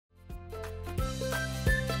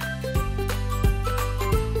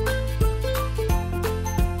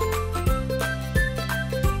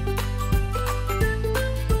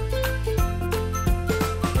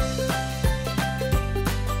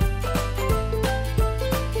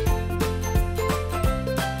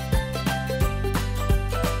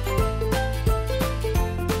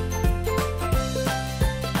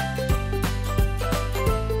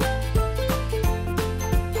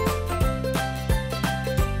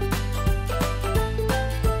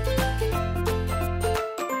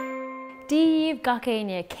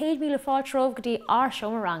gacéine, céad míle fáilteómh go dtí ár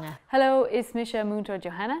seomaranga. Hello, it's Misha Muntor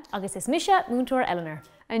Johanna. Agus is Misha Muntor Eleanor.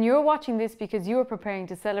 And you're watching this because you are preparing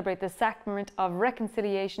to celebrate the sacrament of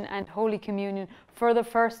reconciliation and Holy Communion for the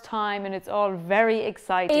first time, and it's all very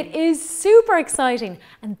exciting. It is super exciting,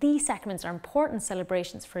 and these sacraments are important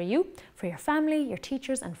celebrations for you, for your family, your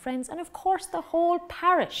teachers and friends, and of course the whole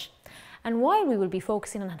parish. And while we will be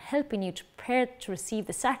focusing on helping you to prepare to receive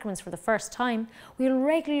the sacraments for the first time, we will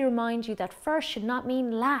regularly remind you that first should not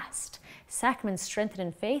mean last. Sacraments strengthen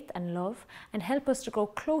in faith and love and help us to grow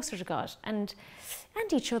closer to God and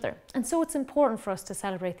each other. And so it's important for us to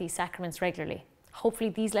celebrate these sacraments regularly.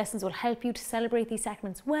 Hopefully these lessons will help you to celebrate these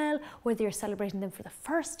sacraments well, whether you're celebrating them for the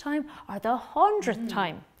first time or the 100th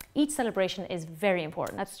time. Each celebration is very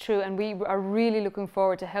important. That's true, and we are really looking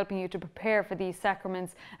forward to helping you to prepare for these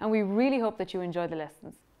sacraments, and we really hope that you enjoy the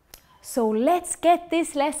lessons. So let's get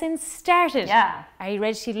this lesson started. Yeah. Are you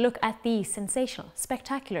ready to look at the sensational,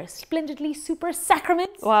 spectacular, splendidly super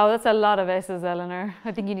sacraments? Wow, that's a lot of S's, Eleanor.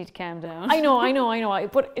 I think you need to calm down. I know,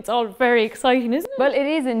 but it's all very exciting, isn't it? Well, it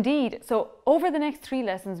is indeed. So over the next 3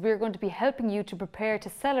 lessons, we're going to be helping you to prepare to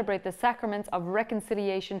celebrate the sacraments of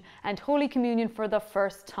reconciliation and Holy Communion for the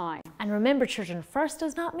first time. And remember, children, first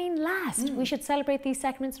does not mean last. We should celebrate these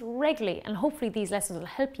sacraments regularly, and hopefully these lessons will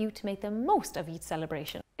help you to make the most of each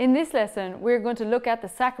celebration. In this lesson, we're going to look at the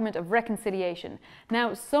sacrament of reconciliation.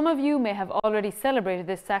 Now, some of you may have already celebrated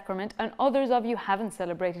this sacrament and others of you haven't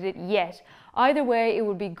celebrated it yet. Either way, it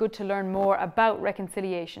would be good to learn more about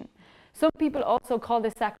reconciliation. Some people also call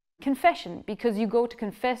this sacrament confession because you go to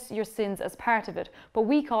confess your sins as part of it, but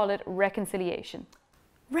we call it reconciliation.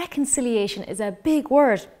 Reconciliation is a big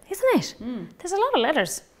word, isn't it? There's a lot of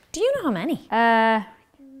letters. Do you know how many?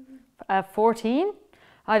 14?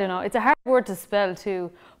 I don't know. It's a hard word to spell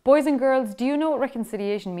too. Boys and girls, do you know what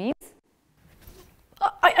reconciliation means?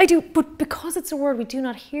 I do, but because it's a word we do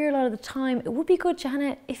not hear a lot of the time, it would be good,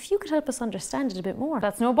 Johanna, if you could help us understand it a bit more.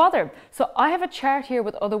 That's no bother. So I have a chart here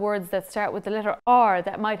with other words that start with the letter R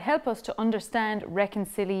that might help us to understand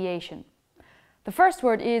reconciliation. The first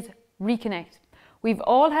word is reconnect. We've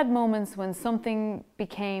all had moments when something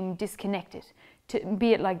became disconnected,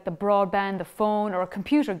 be it like the broadband, the phone, or a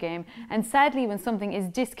computer game. And sadly, when something is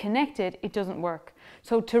disconnected, it doesn't work.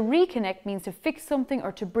 So to reconnect means to fix something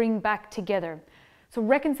or to bring back together. So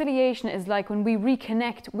reconciliation is like when we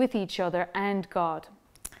reconnect with each other and God.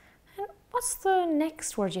 And what's the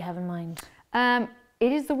next word you have in mind?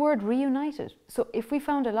 It is the word reunited. So if we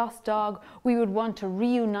found a lost dog, we would want to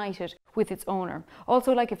reunite it with its owner.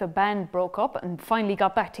 Also, like if a band broke up and finally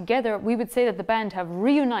got back together, we would say that the band have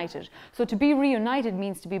reunited. So to be reunited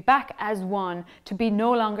means to be back as one, to be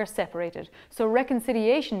no longer separated. So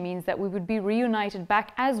reconciliation means that we would be reunited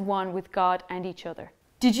back as one with God and each other.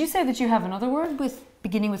 Did you say that you have another word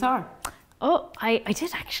beginning with R? Oh, I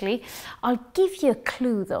did actually. I'll give you a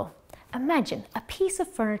clue though. Imagine a piece of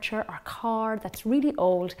furniture or car that's really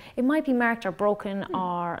old. It might be marked or broken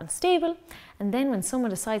or unstable. And then when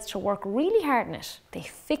someone decides to work really hard on it, they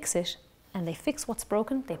fix it and they fix what's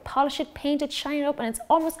broken. They polish it, paint it, shine it up, and it's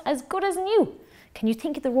almost as good as new. Can you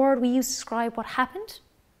think of the word we use to describe what happened?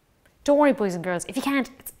 Don't worry, boys and girls. If you can't,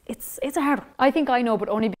 it's a hard one. I think I know, but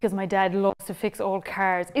only because my dad loves to fix old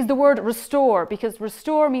cars. Is the word restore, because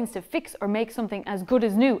restore means to fix or make something as good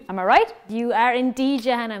as new. Am I right? You are indeed,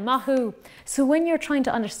 Johanna. Mahu. So when you're trying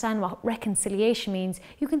to understand what reconciliation means,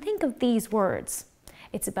 you can think of these words.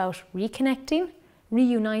 It's about reconnecting,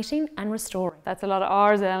 reuniting and restoring. That's a lot of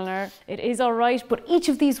R's, Eleanor. It is all right, but each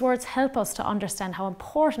of these words help us to understand how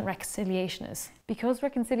important reconciliation is. Because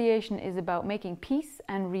reconciliation is about making peace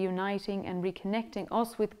and reuniting and reconnecting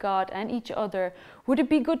us with God and each other, would it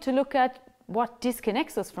be good to look at what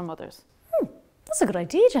disconnects us from others? That's a good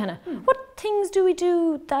idea, Johanna. What things do we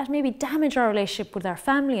do that maybe damage our relationship with our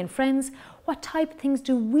family and friends? What type of things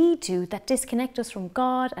do we do that disconnect us from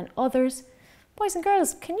God and others? Boys and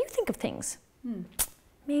girls, can you think of things?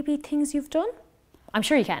 Maybe things you've done? I'm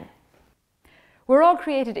sure you can. We're all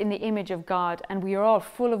created in the image of God and we are all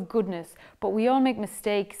full of goodness, but we all make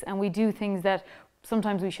mistakes and we do things that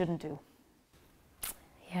sometimes we shouldn't do.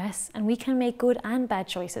 Yes, and we can make good and bad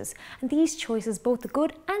choices. And these choices, both the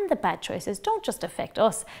good and the bad choices, don't just affect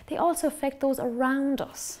us, they also affect those around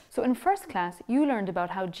us. So in first class, you learned about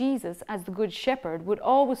how Jesus, as the Good Shepherd, would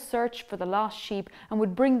always search for the lost sheep and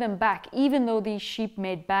would bring them back, even though these sheep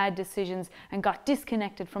made bad decisions and got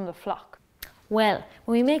disconnected from the flock. Well,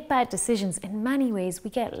 when we make bad decisions, in many ways, we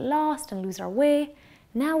get lost and lose our way.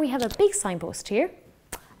 Now we have a big signpost here,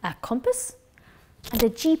 a compass, and a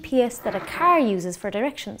GPS that a car uses for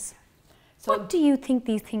directions. So what do you think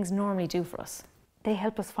these things normally do for us? They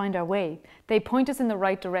help us find our way. They point us in the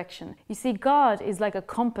right direction. You see, God is like a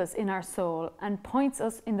compass in our soul and points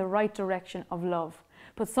us in the right direction of love.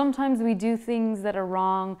 But sometimes we do things that are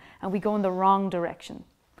wrong and we go in the wrong direction.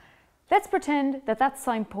 Let's pretend that that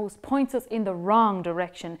signpost points us in the wrong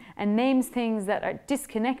direction and names things that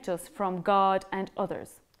disconnect us from God and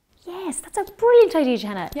others. Yes, that's a brilliant idea,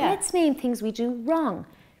 Johanna. Yeah. Let's name things we do wrong.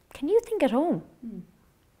 Can you think at home?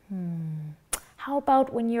 How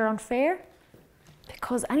about when you're unfair?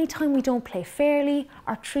 Because anytime we don't play fairly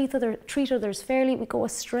or treat others fairly, we go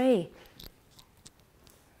astray.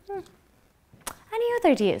 Any other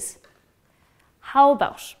ideas? How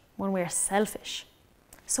about when we're selfish?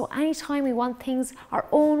 So anytime we want things our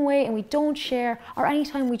own way and we don't share, or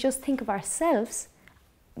anytime we just think of ourselves,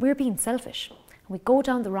 we're being selfish and we go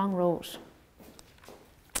down the wrong road.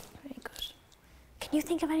 Very good. Can you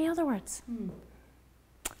think of any other words?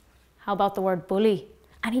 How about the word bully?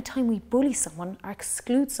 Anytime we bully someone or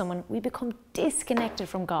exclude someone, we become disconnected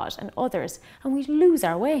from God and others and we lose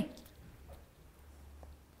our way.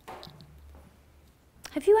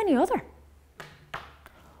 Have you any other?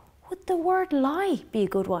 Would the word lie be a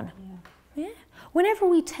good one? Yeah. Whenever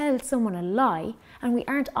we tell someone a lie and we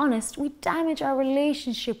aren't honest, we damage our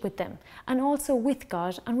relationship with them and also with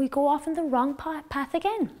God, and we go off in the wrong path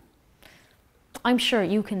again. I'm sure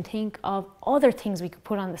you can think of other things we could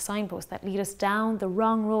put on the signpost that lead us down the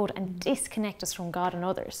wrong road and disconnect us from God and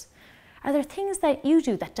others. Are there things that you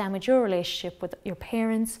do that damage your relationship with your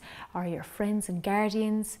parents or your friends and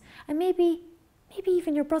guardians, and maybe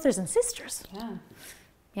even your brothers and sisters?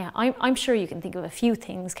 Yeah, I'm sure you can think of a few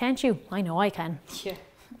things, can't you? I know I can. Yeah.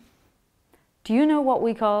 Do you know what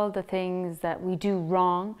we call the things that we do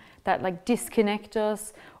wrong, that like disconnect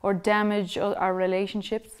us or damage our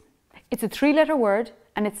relationships? It's a 3-letter word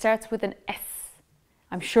and it starts with an S.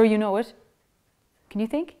 I'm sure you know it. Can you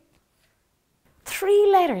think?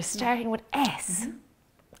 3 letters starting with S.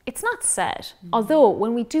 It's not sad, although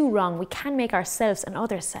when we do wrong, we can make ourselves and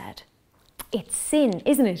others sad. It's sin,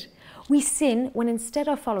 isn't it? We sin when instead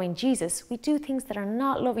of following Jesus, we do things that are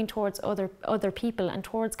not loving towards other people and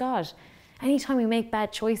towards God. Anytime we make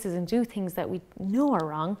bad choices and do things that we know are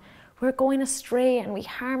wrong, we're going astray and we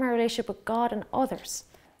harm our relationship with God and others.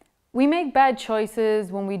 We make bad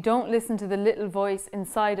choices when we don't listen to the little voice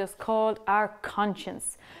inside us called our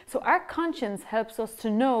conscience. So our conscience helps us to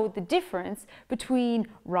know the difference between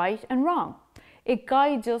right and wrong. It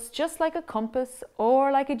guides us just like a compass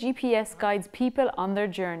or like a GPS guides people on their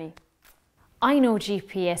journey. I know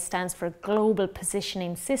GPS stands for Global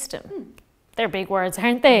Positioning System. They're big words,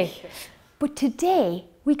 aren't they? But today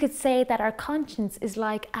we could say that our conscience is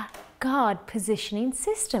like a God positioning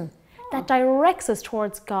system that directs us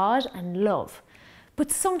towards God and love.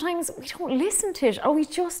 But sometimes we don't listen to it or we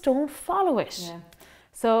just don't follow it. Yeah.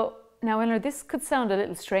 So now, Eleanor, this could sound a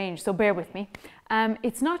little strange, so bear with me.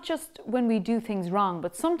 It's not just when we do things wrong,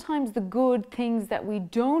 but sometimes the good things that we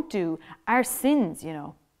don't do are sins, you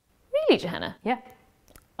know. Really, Johanna? Yeah.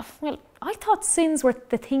 Well, I thought sins were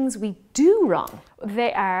the things we do wrong.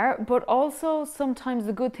 They are, but also sometimes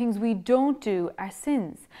the good things we don't do are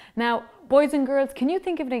sins. Now, boys and girls, can you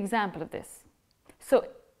think of an example of this? So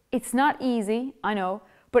it's not easy, I know,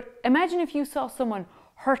 but imagine if you saw someone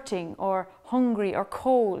hurting or hungry or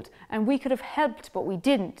cold and we could have helped but we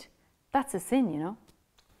didn't. That's a sin, you know.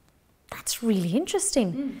 That's really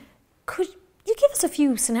interesting. Could you give us a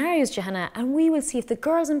few scenarios, Johanna, and we will see if the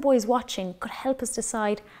girls and boys watching could help us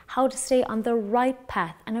decide how to stay on the right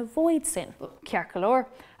path and avoid sin. Ciarcolor.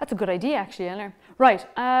 That's a good idea, actually, Eleanor. Right,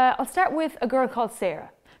 I'll start with a girl called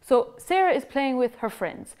Sarah. So Sarah is playing with her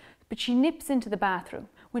friends, but she nips into the bathroom.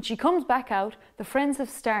 When she comes back out, the friends have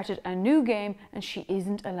started a new game and she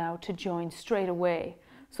isn't allowed to join straight away.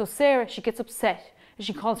 So Sarah, she gets upset and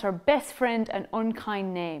she calls her best friend an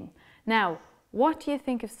unkind name. Now, what do you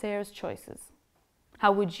think of Sarah's choices?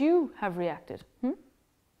 How would you have reacted?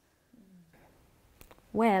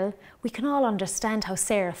 Well, we can all understand how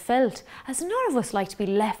Sarah felt, as none of us like to be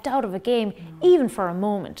left out of a game, even for a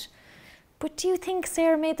moment. But do you think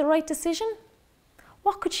Sarah made the right decision?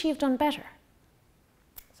 What could she have done better?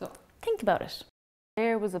 So, think about it.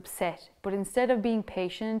 Sarah was upset, but instead of being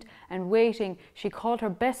patient and waiting, she called her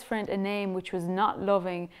best friend a name which was not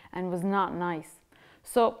loving and was not nice.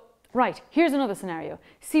 So, right, here's another scenario.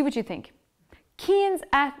 See what you think. Cian's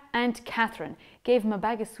Aunt Catherine gave him a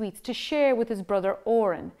bag of sweets to share with his brother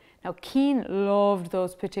Oren. Now, Cian loved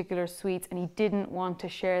those particular sweets and he didn't want to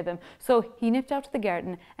share them. So he nipped out to the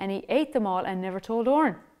garden and he ate them all and never told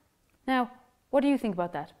Oren. Now, what do you think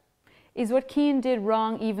about that? Is what Cian did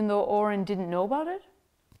wrong even though Oren didn't know about it?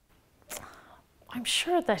 I'm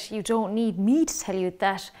sure that you don't need me to tell you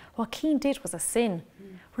that what Keane did was a sin.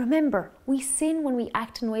 Remember, we sin when we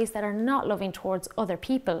act in ways that are not loving towards other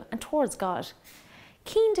people and towards God.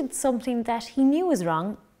 Keane did something that he knew was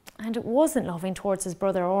wrong, and it wasn't loving towards his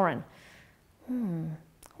brother Oren.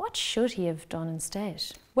 What should he have done instead?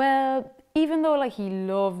 Well, even though he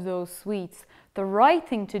loved those sweets, the right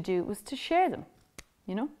thing to do was to share them,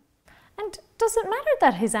 you know? And does it matter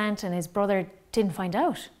that his aunt and his brother didn't find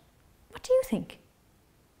out? What do you think?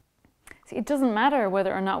 See, it doesn't matter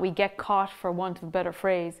whether or not we get caught, for want of a better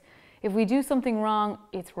phrase. If we do something wrong,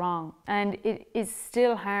 it's wrong, and it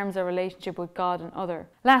still harms our relationship with God and other.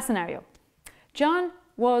 Last scenario. John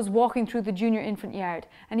was walking through the junior infant yard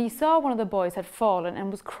and he saw one of the boys had fallen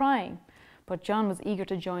and was crying. But John was eager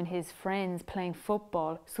to join his friends playing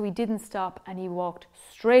football, so he didn't stop and he walked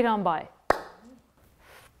straight on by.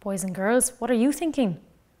 Boys and girls, what are you thinking?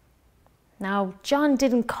 Now, John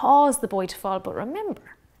didn't cause the boy to fall, but remember,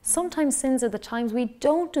 sometimes sins are the times we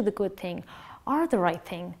don't do the good thing or the right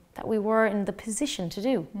thing that we were in the position to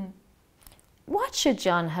do. What should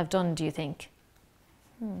John have done, do you think?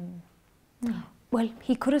 Well,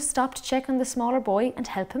 he could have stopped to check on the smaller boy and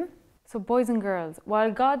help him. So boys and girls,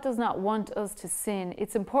 while God does not want us to sin,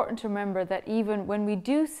 it's important to remember that even when we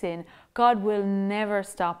do sin, God will never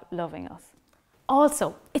stop loving us.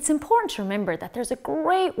 Also, it's important to remember that there's a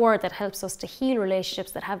great word that helps us to heal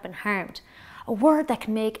relationships that have been harmed. A word that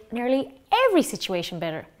can make nearly every situation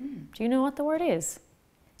better. Do you know what the word is?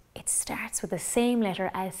 It starts with the same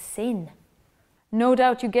letter as sin. No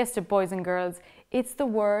doubt you guessed it, boys and girls. It's the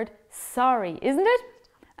word sorry, isn't it?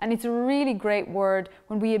 And it's a really great word.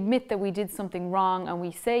 When we admit that we did something wrong and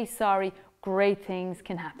we say sorry, great things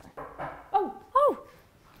can happen. Oh,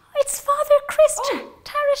 it's Father Christian,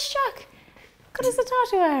 Taras Shock. Good as a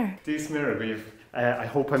tattoo are. This mirror, I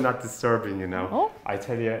hope I'm not disturbing you now. Oh. I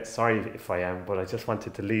tell you, sorry if I am, but I just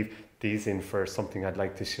wanted to leave these in for something I'd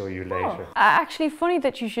like to show you later. Actually, funny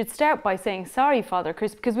that you should start by saying sorry, Father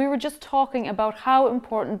Chris, because we were just talking about how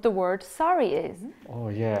important the word sorry is. Oh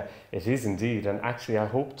yeah, it is indeed. And actually I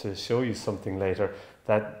hope to show you something later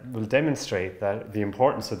that will demonstrate that the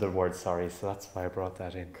importance of the word sorry. So that's why I brought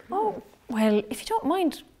that in. Oh, well, if you don't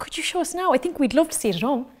mind, could you show us now? I think we'd love to see it at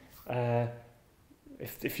home.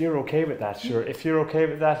 If you're okay with that, sure. If you're okay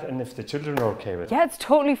with that and if the children are okay with it. Yeah, it's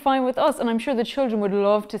totally fine with us, and I'm sure the children would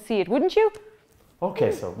love to see it, wouldn't you?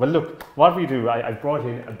 Okay, so, well look, what we do, I brought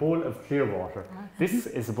in a bowl of clear water. This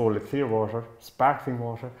is a bowl of clear water, sparkling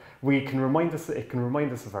water. It can remind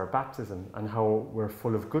us of our baptism and how we're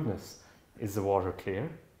full of goodness. Is the water clear?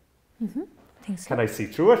 I think so. Can I see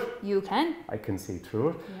through it? You can. I can see through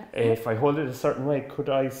it. Yeah. If I hold it a certain way, could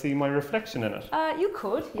I see my reflection in it? You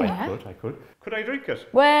could, I could. Could I drink it?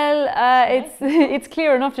 Well, it's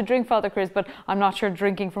clear enough to drink, Father Chris, but I'm not sure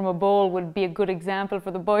drinking from a bowl would be a good example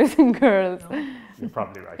for the boys and girls. No. You're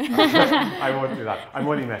probably right. I won't do that. I'm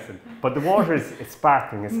only messing. But the water it's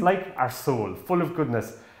sparkling. It's like our soul, full of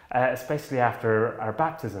goodness, especially after our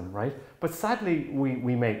baptism, right? But sadly,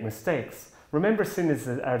 we make mistakes. Remember, sin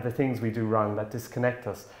are the things we do wrong that disconnect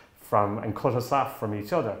us from and cut us off from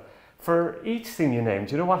each other. For each sin you name,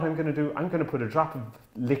 do you know what I'm going to do? I'm going to put a drop of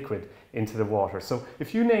liquid into the water. So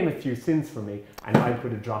if you name a few sins for me and I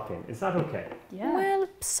put a drop in, is that okay? Yeah. Well,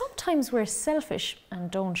 sometimes we're selfish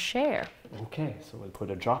and don't share. Okay, so we'll put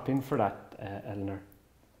a drop in for that, Eleanor.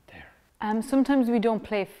 There. Sometimes we don't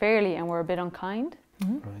play fairly and we're a bit unkind.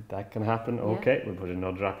 Right, that can happen. Okay, we'll put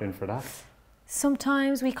another drop in for that.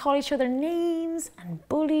 Sometimes we call each other names and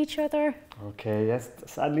bully each other. Okay, yes,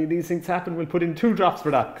 sadly these things happen. We'll put in 2 drops for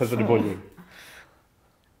that because of the bullying.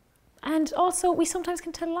 And also, we sometimes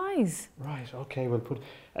can tell lies. Right, okay, we'll put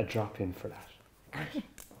a drop in for that. Right.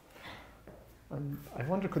 I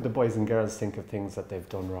wonder, could the boys and girls think of things that they've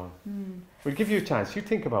done wrong? We'll give you a chance. You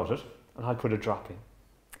think about it and I'll put a drop in.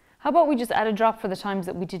 How about we just add a drop for the times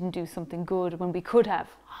that we didn't do something good when we could have?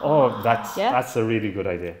 Oh, that's a really good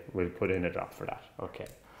idea. We'll put in a drop for that. Okay,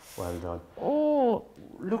 well done. Oh,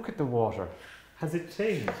 look at the water. Has it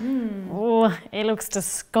changed? Oh, it looks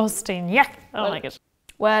disgusting. Yeah, I don't like it.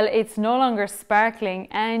 Well, it's no longer sparkling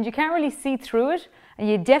and you can't really see through it, and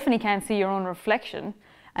you definitely can't see your own reflection,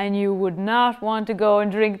 and you would not want to go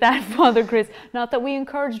and drink that, Father Chris. Not that we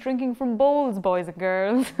encourage drinking from bowls, boys and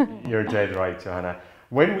girls. You're dead right, Johanna.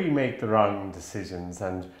 When we make the wrong decisions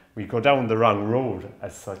and we go down the wrong road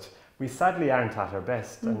as such, we sadly aren't at our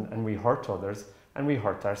best and we hurt others and we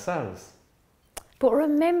hurt ourselves. But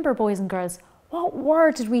remember, boys and girls, what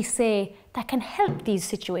word did we say that can help these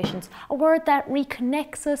situations? A word that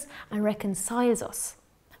reconnects us and reconciles us.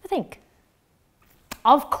 Have a think.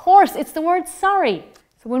 Of course, it's the word sorry.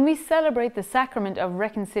 So when we celebrate the sacrament of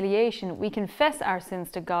reconciliation, we confess our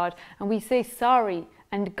sins to God and we say sorry,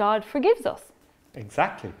 and God forgives us.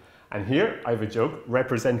 Exactly. And here I have a jug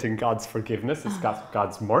representing God's forgiveness. It's got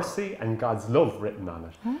God's mercy and God's love written on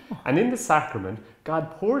it. And in the sacrament,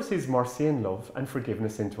 God pours his mercy and love and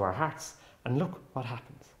forgiveness into our hearts. And look what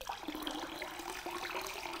happens.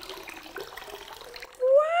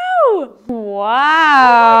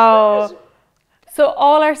 Wow! So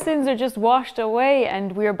all our sins are just washed away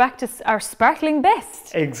and we're back to our sparkling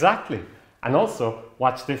best. Exactly. And also,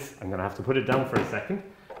 watch this. I'm going to have to put it down for a second.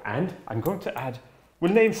 And I'm going to add,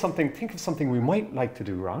 we'll name something, think of something we might like to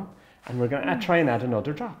do wrong. And we're going to try and add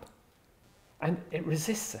another drop. And it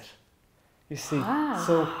resists it. You see,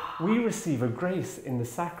 so we receive a grace in the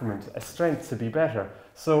sacrament, a strength to be better.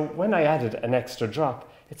 So when I added an extra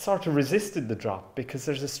drop, it sort of resisted the drop because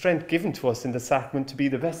there's a strength given to us in the sacrament to be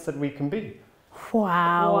the best that we can be.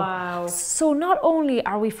 Wow. Wow. So not only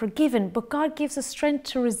are we forgiven, but God gives us strength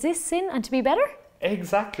to resist sin and to be better?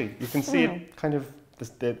 Exactly. You can see it kind of,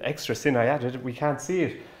 the extra sin I added, we can't see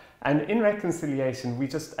it. And in reconciliation, we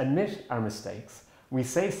just admit our mistakes, we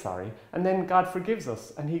say sorry, and then God forgives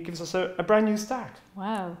us and he gives us a brand new start.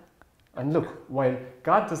 Wow. And look, while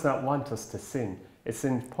God does not want us to sin, it's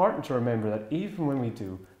important to remember that even when we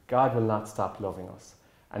do, God will not stop loving us.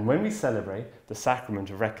 And when we celebrate the sacrament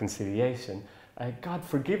of reconciliation, God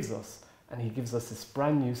forgives us and he gives us this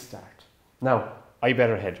brand new start. Now, I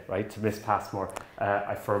better head, right, to Miss Passmore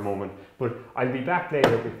for a moment, but I'll be back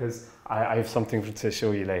later because I have something to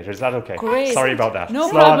show you later. Is that okay? Great. Sorry about that. No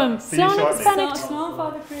Slán, problem. see you shortly. Slán,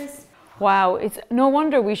 Father Chris. Wow, it's no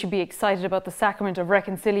wonder we should be excited about the sacrament of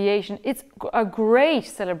reconciliation. It's a great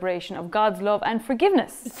celebration of God's love and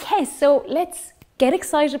forgiveness. Yes, so let's get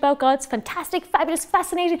excited about God's fantastic, fabulous,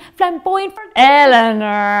 fascinating, flamboyant forgiveness.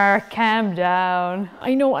 Eleanor, calm down.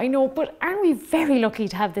 I know, but aren't we very lucky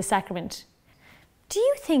to have this sacrament? Do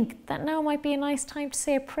you think that now might be a nice time to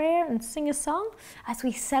say a prayer and sing a song as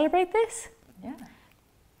we celebrate this? Yeah.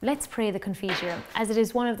 Let's pray the Confiteor, as it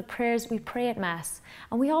is one of the prayers we pray at Mass,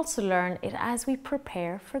 and we also learn it as we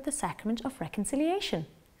prepare for the sacrament of reconciliation.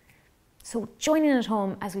 So join in at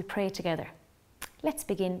home as we pray together. Let's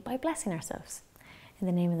begin by blessing ourselves. In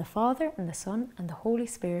the name of the Father, and the Son, and the Holy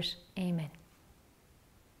Spirit. Amen.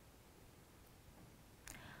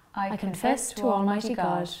 I confess to Almighty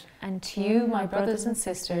God, and to you, my brothers and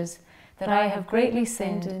sisters, that I have greatly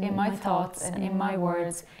sinned in my thoughts and in my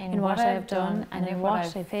words, in what I have done and in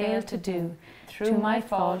what I failed to do, through my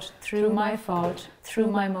fault, through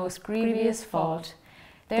my most grievous fault.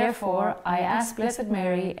 Therefore, I ask Blessed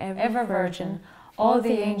Mary, ever Virgin, all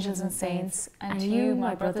the angels and saints, and you,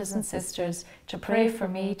 my brothers and sisters, to pray for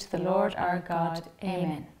me to the Lord our God.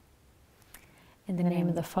 Amen. In the name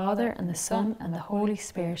of the Father, and the Son, and the Holy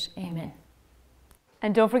Spirit. Amen.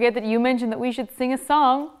 And don't forget that you mentioned that we should sing a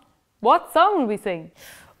song. What song will we sing?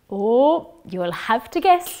 Oh, you'll have to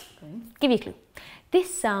guess. Give you a clue.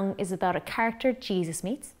 This song is about a character Jesus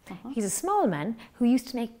meets. He's a small man who used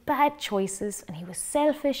to make bad choices and he was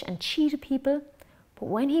selfish and cheated people. But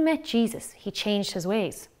when he met Jesus, he changed his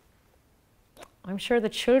ways. I'm sure the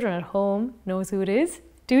children at home knows who it is.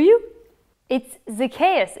 Do you? It's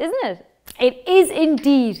Zacchaeus, isn't it? It is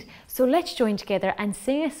indeed. So let's join together and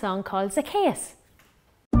sing a song called Zacchaeus.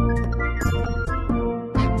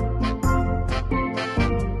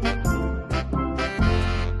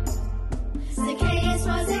 Zacchaeus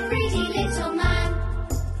was a greedy little man.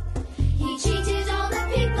 He cheated all the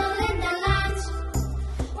people in the land.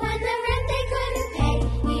 When the rent they couldn't pay,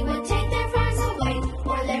 he would take their farms away,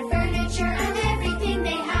 or their furniture and everything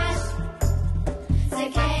they had.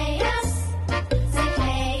 Zacchaeus,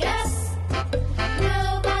 Zacchaeus,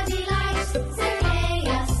 nobody likes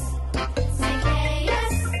Zacchaeus. Zacchaeus.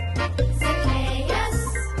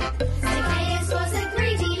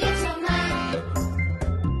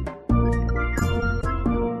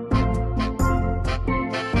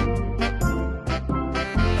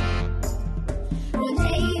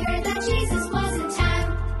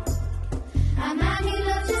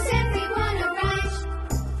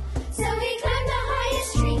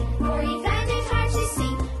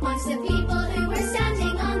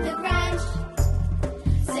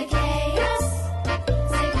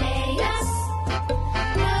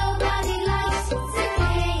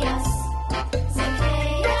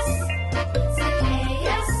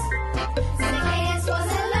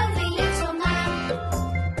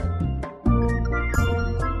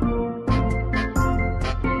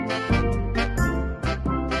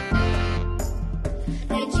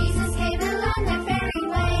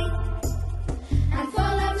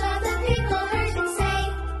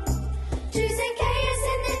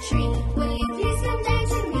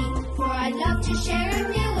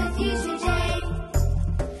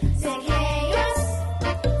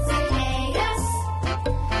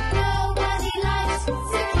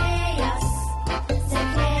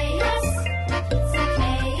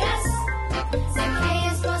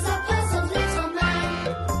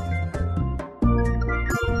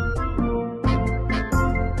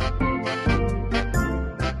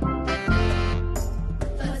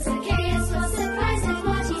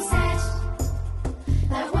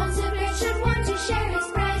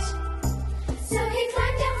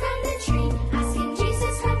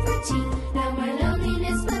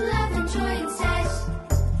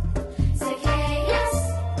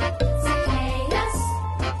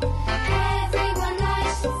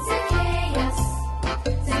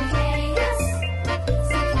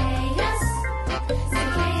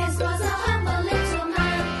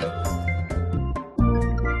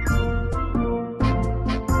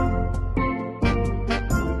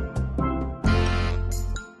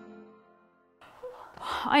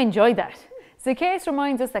 enjoyed that. Zacchaeus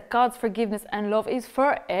reminds us that God's forgiveness and love is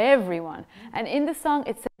for everyone. And in the song,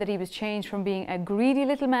 it said that he was changed from being a greedy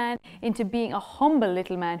little man into being a humble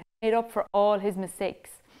little man who made up for all his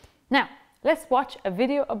mistakes. Now, let's watch a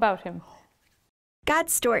video about him.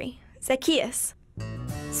 God's story, Zacchaeus.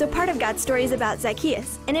 So part of God's story is about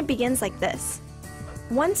Zacchaeus, and it begins like this.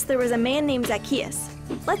 Once there was a man named Zacchaeus,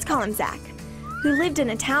 let's call him Zach, who lived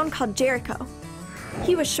in a town called Jericho.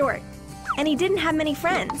 He was short, and he didn't have many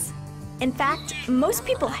friends. In fact, most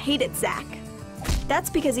people hated Zach. That's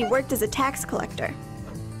because he worked as a tax collector.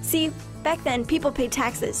 See, back then people paid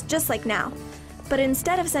taxes just like now. But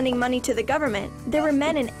instead of sending money to the government, there were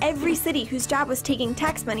men in every city whose job was taking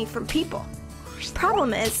tax money from people.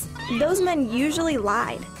 Problem is, those men usually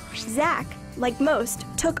lied. Zach, like most,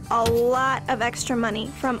 took a lot of extra money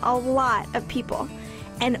from a lot of people,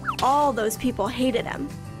 and all those people hated him.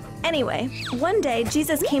 Anyway, one day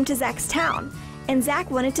Jesus came to Zach's town, and Zach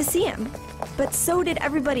wanted to see him, but so did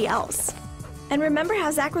everybody else. And remember how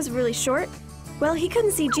Zach was really short? Well, he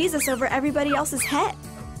couldn't see Jesus over everybody else's head.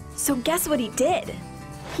 So guess what he did?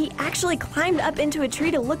 He actually climbed up into a tree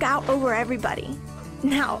to look out over everybody.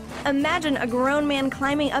 Now, imagine a grown man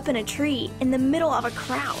climbing up in a tree in the middle of a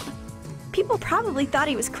crowd. People probably thought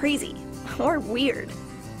he was crazy or weird.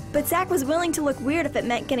 But Zach was willing to look weird if it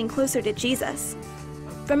meant getting closer to Jesus.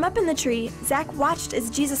 From up in the tree, Zach watched as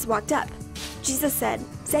Jesus walked up. Jesus said,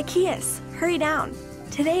 "Zacchaeus, hurry down.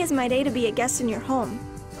 Today is my day to be a guest in your home."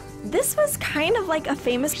 This was kind of like a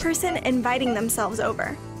famous person inviting themselves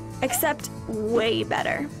over, except way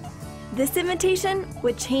better. This invitation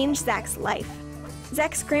would change Zach's life.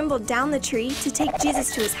 Zach scrambled down the tree to take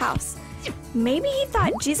Jesus to his house. Maybe he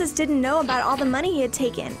thought Jesus didn't know about all the money he had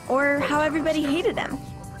taken or how everybody hated him.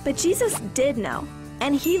 But Jesus did know,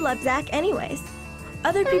 and he loved Zach anyways.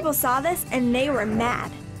 Other people saw this and they were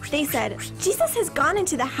mad. They said, "Jesus has gone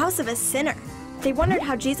into the house of a sinner." They wondered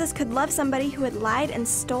how Jesus could love somebody who had lied and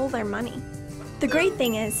stole their money. The great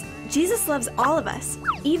thing is, Jesus loves all of us,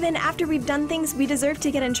 even after we've done things we deserve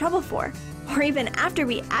to get in trouble for, or even after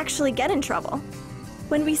we actually get in trouble.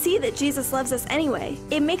 When we see that Jesus loves us anyway,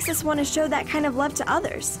 it makes us want to show that kind of love to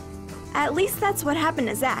others. At least that's what happened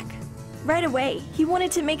to Zach. Right away, he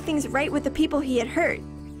wanted to make things right with the people he had hurt.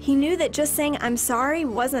 He knew that just saying "I'm sorry"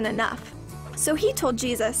 wasn't enough. So he told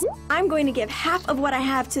Jesus, "I'm going to give half of what I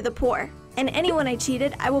have to the poor, and anyone I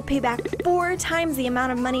cheated, I will pay back 4 times the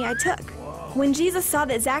amount of money I took." When Jesus saw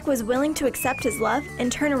that Zach was willing to accept his love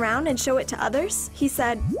and turn around and show it to others, he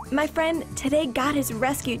said, "My friend, today God has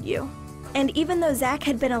rescued you." And even though Zach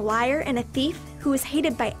had been a liar and a thief who was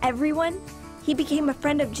hated by everyone, he became a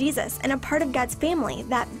friend of Jesus and a part of God's family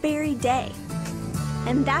that very day.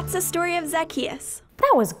 And that's the story of Zacchaeus.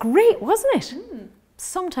 That was great, wasn't it?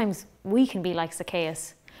 Sometimes we can be like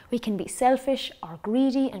Zacchaeus. We can be selfish or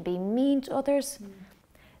greedy and be mean to others.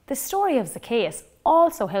 The story of Zacchaeus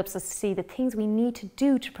also helps us to see the things we need to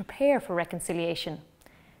do to prepare for reconciliation.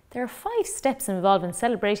 There are 5 steps involved in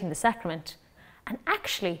celebrating the sacrament, and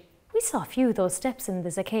actually, we saw a few of those steps in the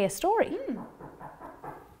Zacchaeus story.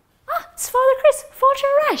 It's Father Chris,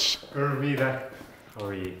 Fáilte Rash. How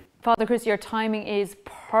are you? Father Chris, your timing is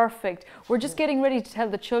perfect. We're just getting ready to tell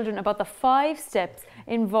the children about the 5 steps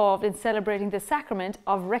involved in celebrating the sacrament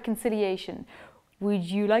of reconciliation. Would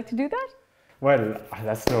you like to do that? Well,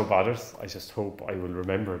 that's no bothers. I just hope I will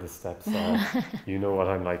remember the steps. You know what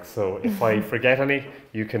I'm like. So if I forget any,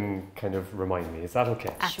 you can kind of remind me. Is that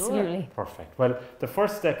okay? Absolutely. Perfect. Well, the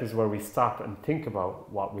first step is where we stop and think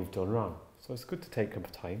about what we've done wrong. So it's good to take a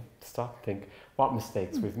time to stop, think what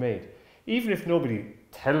mistakes we've made. Even if nobody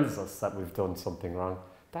tells us that we've done something wrong,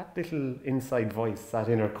 that little inside voice, that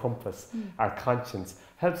inner compass, our conscience,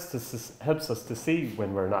 helps us to see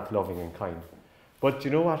when we're not loving and kind. But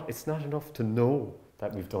you know what? It's not enough to know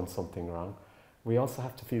that we've done something wrong. We also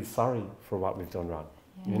have to feel sorry for what we've done wrong,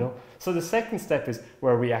 you know? So the second step is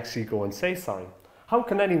where we actually go and say sorry. How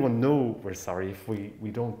can anyone know we're sorry if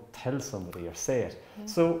we don't tell somebody or say it?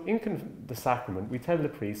 So in the sacrament, we tell the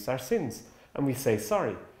priest our sins and we say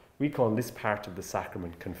sorry. We call this part of the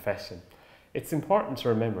sacrament confession. It's important to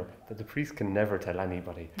remember that the priest can never tell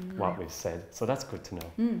anybody what we've said, so that's good to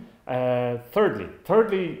know.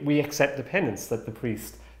 Thirdly, we accept the penance that the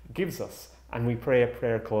priest gives us, and we pray a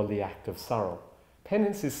prayer called the act of sorrow.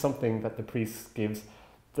 Penance is something that the priest gives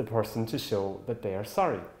the person to show that they are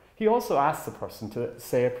sorry. He also asks the person to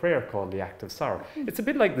say a prayer called the act of sorrow. It's a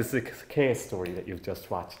bit like the Zacchaeus story that you've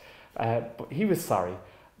just watched. But he was sorry,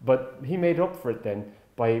 but he made up for it then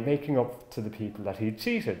by making up to the people that he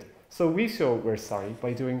cheated. So we show we're sorry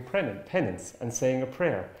by doing penance and saying a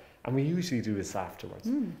prayer. And we usually do this afterwards.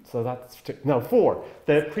 So that's now 4.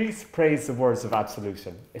 The priest prays the words of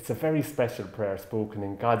absolution. It's a very special prayer spoken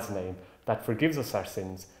in God's name that forgives us our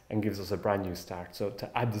sins and gives us a brand new start. So to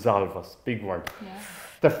absolve us, big word. Yeah.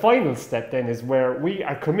 The final step then is where we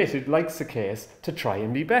are committed, like Zacchaeus, to try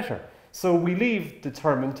and be better. So we leave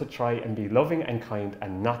determined to try and be loving and kind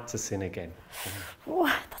and not to sin again. Oh,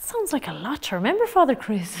 that sounds like a lot to remember, Father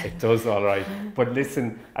Chris. It does, all right. But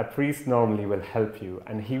listen, a priest normally will help you,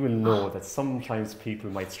 and he will know that sometimes people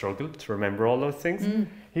might struggle to remember all those things.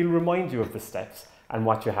 He'll remind you of the steps and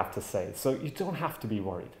what you have to say. So you don't have to be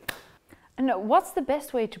worried. And what's the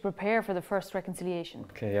best way to prepare for the first reconciliation?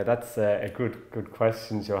 Okay, yeah, that's a good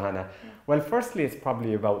question, Johanna. Well, firstly, it's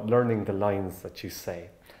probably about learning the lines that you say,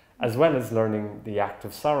 as well as learning the act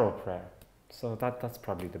of sorrow prayer. So that's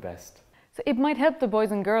probably the best. So it might help the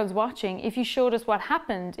boys and girls watching if you showed us what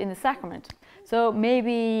happened in the sacrament. So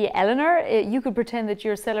maybe, Eleanor, you could pretend that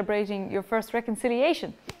you're celebrating your first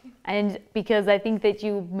reconciliation. And because I think that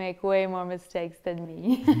you make way more mistakes than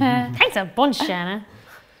me. Thanks a bunch, Shanna.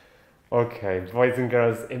 Okay, boys and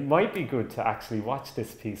girls, it might be good to actually watch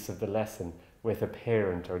this piece of the lesson with a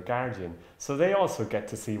parent or guardian, so they also get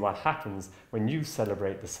to see what happens when you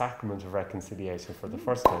celebrate the sacrament of reconciliation for the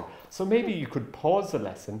first time. So maybe you could pause the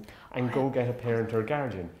lesson and go get a parent or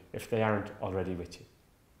guardian if they aren't already with you.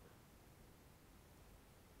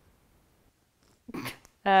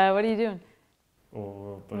 What are you doing?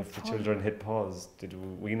 Oh, but if the children hit pause, did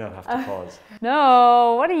we not have to pause?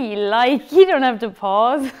 No, what are you like? You don't have to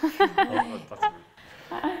pause.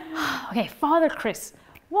 Okay, Father Chris,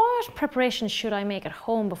 what preparations should I make at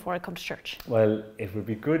home before I come to church? Well, it would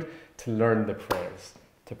be good to learn the prayers,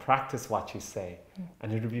 to practice what you say,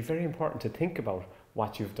 and it would be very important to think about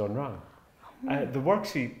what you've done wrong. The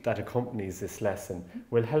worksheet that accompanies this lesson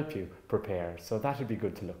will help you prepare, so that would be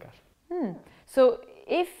good to look at. So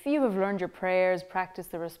if you have learned your prayers,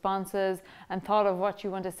 practiced the responses, and thought of what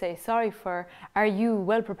you want to say sorry for, are you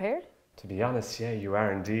well prepared? To be honest, yeah, you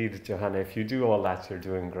are indeed, Johanna. If you do all that, you're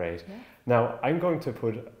doing great. Yeah. Now, I'm going to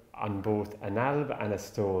put on both an alb and a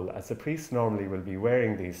stole, as the priest normally will be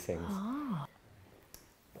wearing these things. Ah.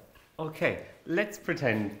 Okay, let's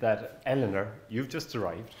pretend that, Eleanor, you've just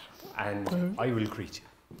arrived, and I will greet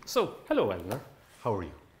you. So, hello, Eleanor. How are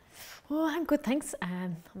you? Oh, I'm good, thanks.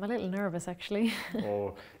 I'm a little nervous, actually.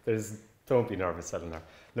 Oh, don't be nervous, Eleanor.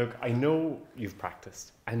 Look, I know you've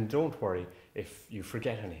practiced, and don't worry if you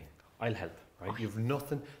forget anything. I'll help, right? You've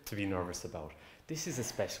nothing to be nervous about. This is a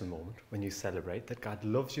special moment when you celebrate that God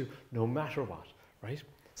loves you no matter what, right?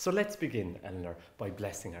 So let's begin, Eleanor, by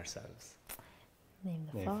blessing ourselves. Name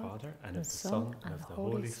the Father, and of the Son, and of the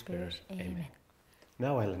Holy Spirit. Amen.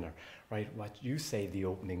 Now, Eleanor, right, what you say the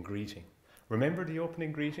opening greeting. Remember the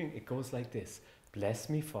opening greeting? It goes like this. Bless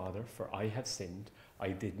me, Father, for I have sinned. I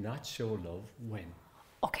did not show love when.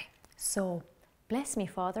 Okay, so bless me,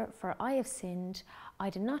 Father, for I have sinned. I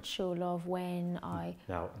did not show love when I...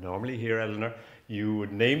 Now, normally here, Eleanor, you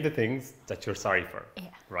would name the things that you're sorry for,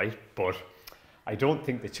 right? But I don't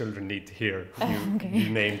think the children need to hear you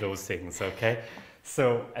name those things, okay?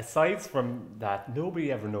 So aside from that,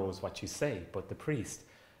 nobody ever knows what you say but the priest,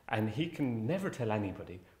 and he can never tell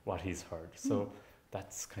anybody what he's heard. So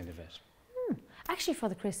that's kind of it. Actually,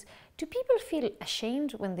 Father Chris, do people feel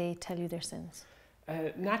ashamed when they tell you their sins?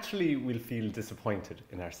 Naturally, we'll feel disappointed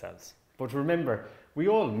in ourselves. But remember, we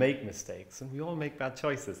all make mistakes and we all make bad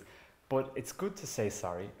choices. But it's good to say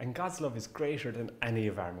sorry, and God's love is greater than any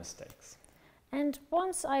of our mistakes. And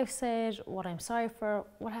once I've said what I'm sorry for,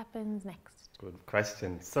 what happens next? Good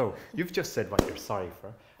question. So, you've just said what you're sorry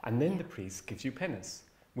for, and then the priest gives you penance.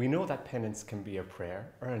 We know that penance can be a prayer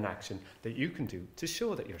or an action that you can do to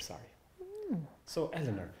show that you're sorry. So,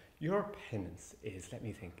 Eleanor, your penance is, let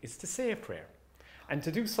me think, is to say a prayer and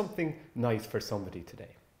to do something nice for somebody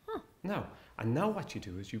today. Now what you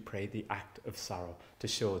do is you pray the act of sorrow to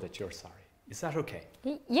show that you're sorry. Is that okay?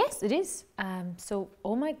 Yes, it is. So,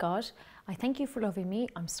 oh my God, I thank you for loving me.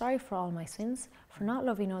 I'm sorry for all my sins, for not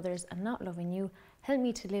loving others and not loving you. Help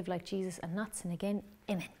me to live like Jesus and not sin again.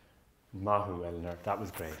 Amen. Mahu, Eleanor, that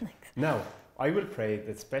was great. Now, I will pray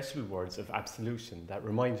the special words of absolution that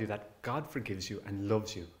remind you that God forgives you and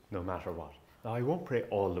loves you no matter what. Now, I won't pray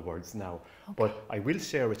all the words now, but I will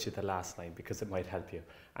share with you the last line because it might help you.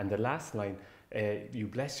 And the last line, you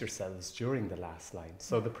bless yourselves during the last line.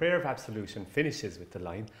 So the prayer of absolution finishes with the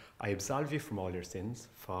line, I absolve you from all your sins,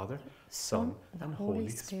 Father, Son, and Holy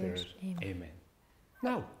Spirit. Amen.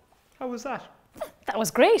 Now, how was that? That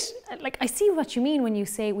was great. Like, I see what you mean when you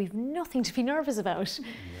say we've nothing to be nervous about. No.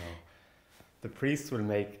 The priest will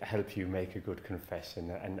help you make a good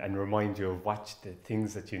confession and remind you of what the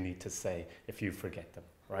things that you need to say if you forget them.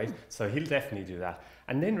 right? So he'll definitely do that.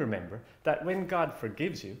 And then remember that when God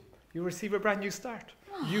forgives you, you receive a brand new start.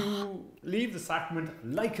 You leave the sacrament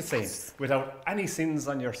like a saint without any sins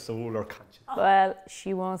on your soul or conscience. Well,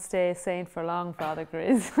 she won't stay a saint for long, Father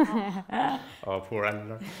Chris. Oh, poor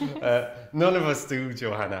Eleanor. None of us do,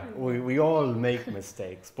 Johanna. We all make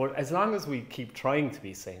mistakes. But as long as we keep trying to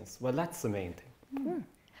be saints, well, that's the main thing.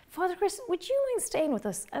 Father Chris, would you mind staying with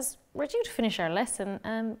us as we're due to finish our lesson?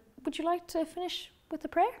 Would you like to finish with the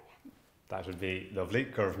prayer? That would be lovely,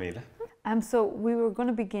 Gurvmila. So we were going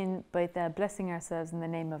to begin by blessing ourselves in the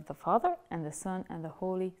name of the Father and the Son and the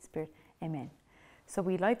Holy Spirit. Amen. So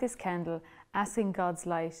we light this candle, asking God's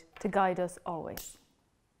light to guide us always.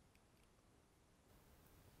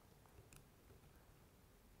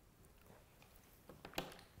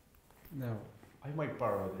 Now, I might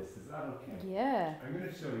borrow this. Is that okay? Yeah. I'm going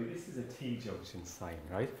to show you. This is a T-junction sign,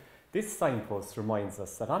 right? This signpost reminds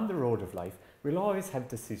us that on the road of life, we'll always have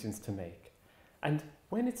decisions to make. And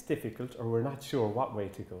when it's difficult or we're not sure what way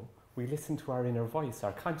to go, we listen to our inner voice,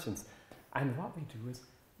 our conscience. And what we do is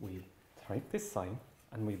we take this sign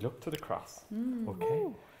and we look to the cross, okay?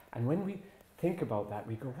 And when we think about that,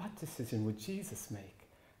 we go, what decision would Jesus make?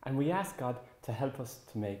 And we ask God to help us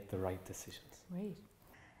to make the right decisions. Great.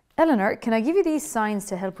 Eleanor, can I give you these signs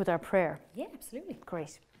to help with our prayer? Yeah, absolutely.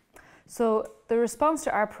 Great. So the response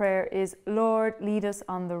to our prayer is, Lord, lead us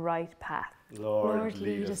on the right path. Lord,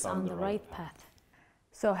 lead us on the right path.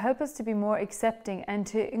 So help us to be more accepting and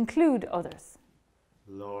to include others.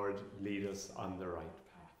 Lord, lead us on the right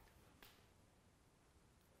path.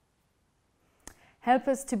 Help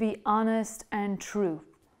us to be honest and true.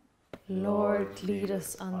 Lord, lead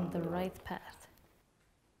us on the right path.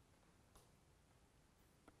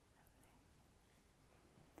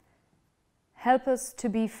 Help us to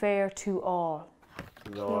be fair to all.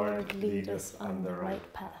 Lord, lead us on the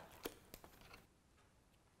right path.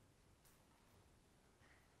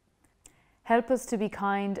 Help us to be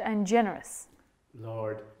kind and generous.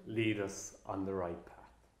 Lord, lead us on the right path.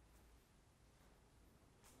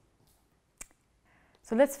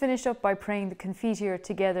 So let's finish up by praying the Confiteor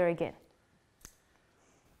together again.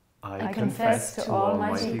 I confess to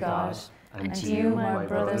Almighty God and to you, my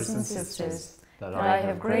brothers and sisters, that I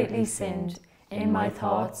have greatly sinned in my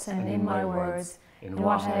thoughts and in my words, in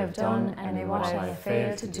what I have done and in what I have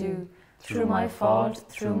failed to do, through my fault,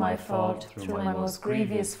 through my most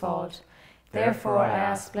grievous fault. Therefore I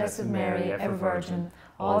ask Blessed Mary, ever Virgin,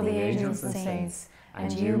 all the angels and saints,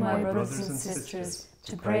 and you, my brothers and sisters,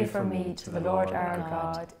 to pray for me to the Lord our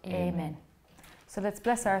God. Amen. So let's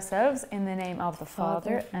bless ourselves in the name of the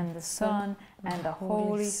Father, and the Son, and the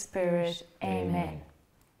Holy Spirit. Amen.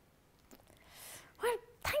 Well,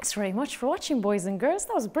 thanks very much for watching, boys and girls.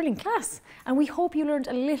 That was a brilliant class. And we hope you learned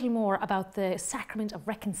a little more about the sacrament of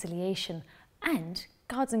reconciliation and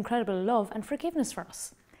God's incredible love and forgiveness for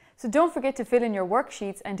us. So don't forget to fill in your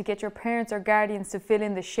worksheets and to get your parents or guardians to fill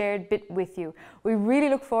in the shared bit with you. We really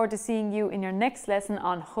look forward to seeing you in your next lesson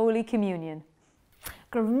on Holy Communion.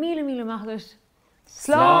 Gur míle míle maithagad.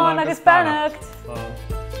 Slán agus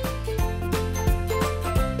beannacht!